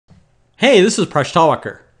Hey, this is Presh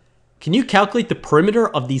Talwalkar. Can you calculate the perimeter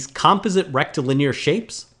of these composite rectilinear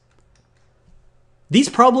shapes? These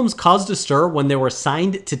problems caused a stir when they were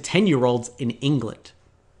assigned to 10-year-olds in England.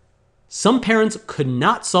 Some parents could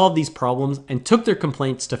not solve these problems and took their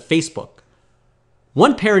complaints to Facebook.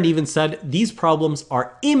 One parent even said these problems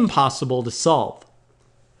are impossible to solve.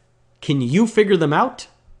 Can you figure them out?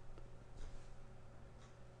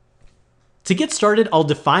 To get started, I'll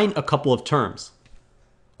define a couple of terms.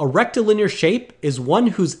 A rectilinear shape is one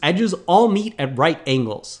whose edges all meet at right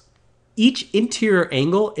angles. Each interior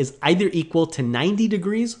angle is either equal to 90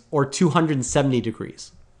 degrees or 270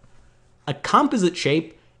 degrees. A composite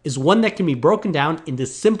shape is one that can be broken down into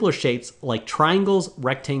simpler shapes like triangles,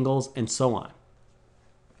 rectangles, and so on.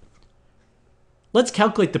 Let's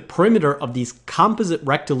calculate the perimeter of these composite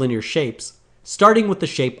rectilinear shapes, starting with the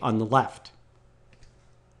shape on the left.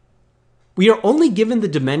 We are only given the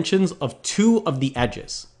dimensions of two of the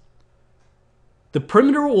edges. The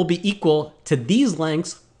perimeter will be equal to these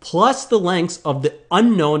lengths plus the lengths of the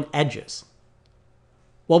unknown edges.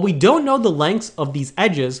 While we don't know the lengths of these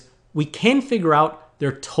edges, we can figure out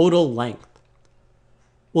their total length.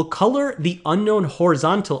 We'll color the unknown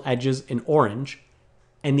horizontal edges in orange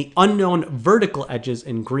and the unknown vertical edges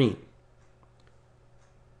in green.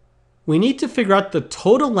 We need to figure out the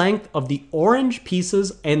total length of the orange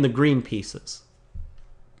pieces and the green pieces.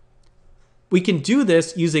 We can do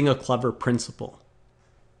this using a clever principle.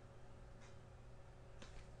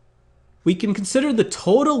 We can consider the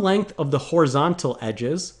total length of the horizontal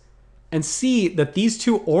edges and see that these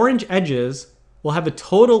two orange edges will have a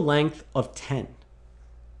total length of 10.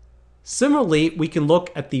 Similarly, we can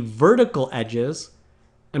look at the vertical edges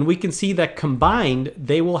and we can see that combined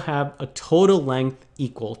they will have a total length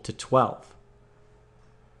equal to 12.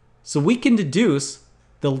 So we can deduce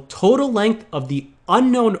the total length of the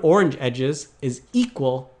unknown orange edges is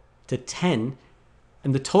equal to 10,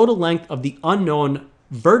 and the total length of the unknown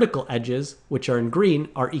vertical edges, which are in green,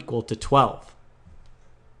 are equal to 12.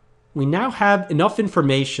 We now have enough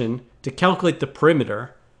information to calculate the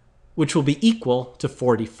perimeter, which will be equal to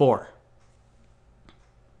 44.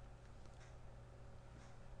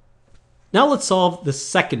 Now let's solve the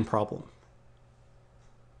second problem.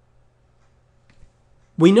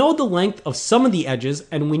 We know the length of some of the edges,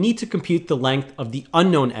 and we need to compute the length of the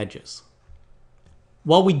unknown edges.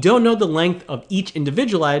 While we don't know the length of each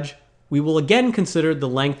individual edge, we will again consider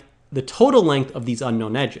the total length of these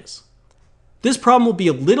unknown edges. This problem will be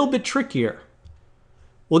a little bit trickier.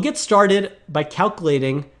 We'll get started by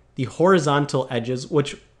calculating the horizontal edges,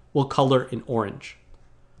 which we'll color in orange.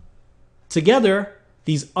 Together,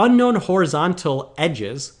 these unknown horizontal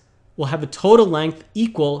edges will have a total length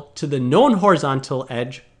equal to the known horizontal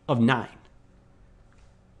edge of 9.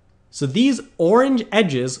 So these orange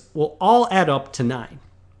edges will all add up to 9.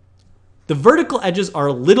 The vertical edges are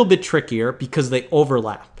a little bit trickier because they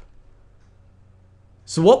overlap.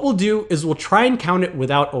 So what we'll do is we'll try and count it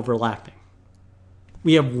without overlapping.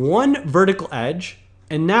 We have one vertical edge,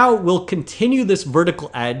 and now we'll continue this vertical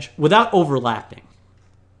edge without overlapping.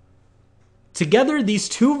 Together, these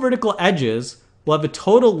two vertical edges will have a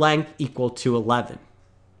total length equal to 11.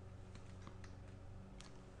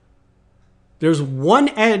 There's one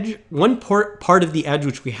edge, one part of the edge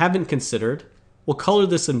which we haven't considered. We'll color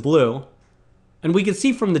this in blue, and we can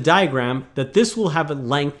see from the diagram that this will have a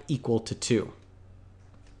length equal to 2.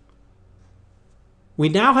 We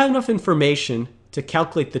now have enough information to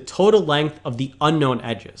calculate the total length of the unknown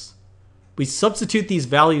edges. We substitute these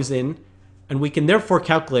values in, and we can therefore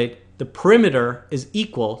calculate the perimeter is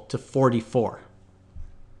equal to 44.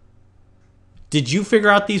 Did you figure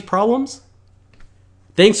out these problems?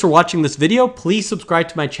 Thanks for watching this video. Please subscribe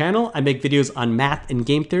to my channel. I make videos on math and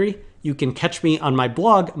game theory. You can catch me on my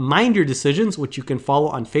blog, Mind Your Decisions, which you can follow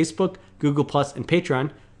on Facebook, Google+, and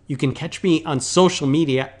Patreon. You can catch me on social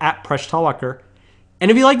media at Presh Talwalkar. And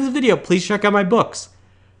if you like this video, please check out my books.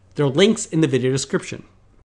 There are links in the video description.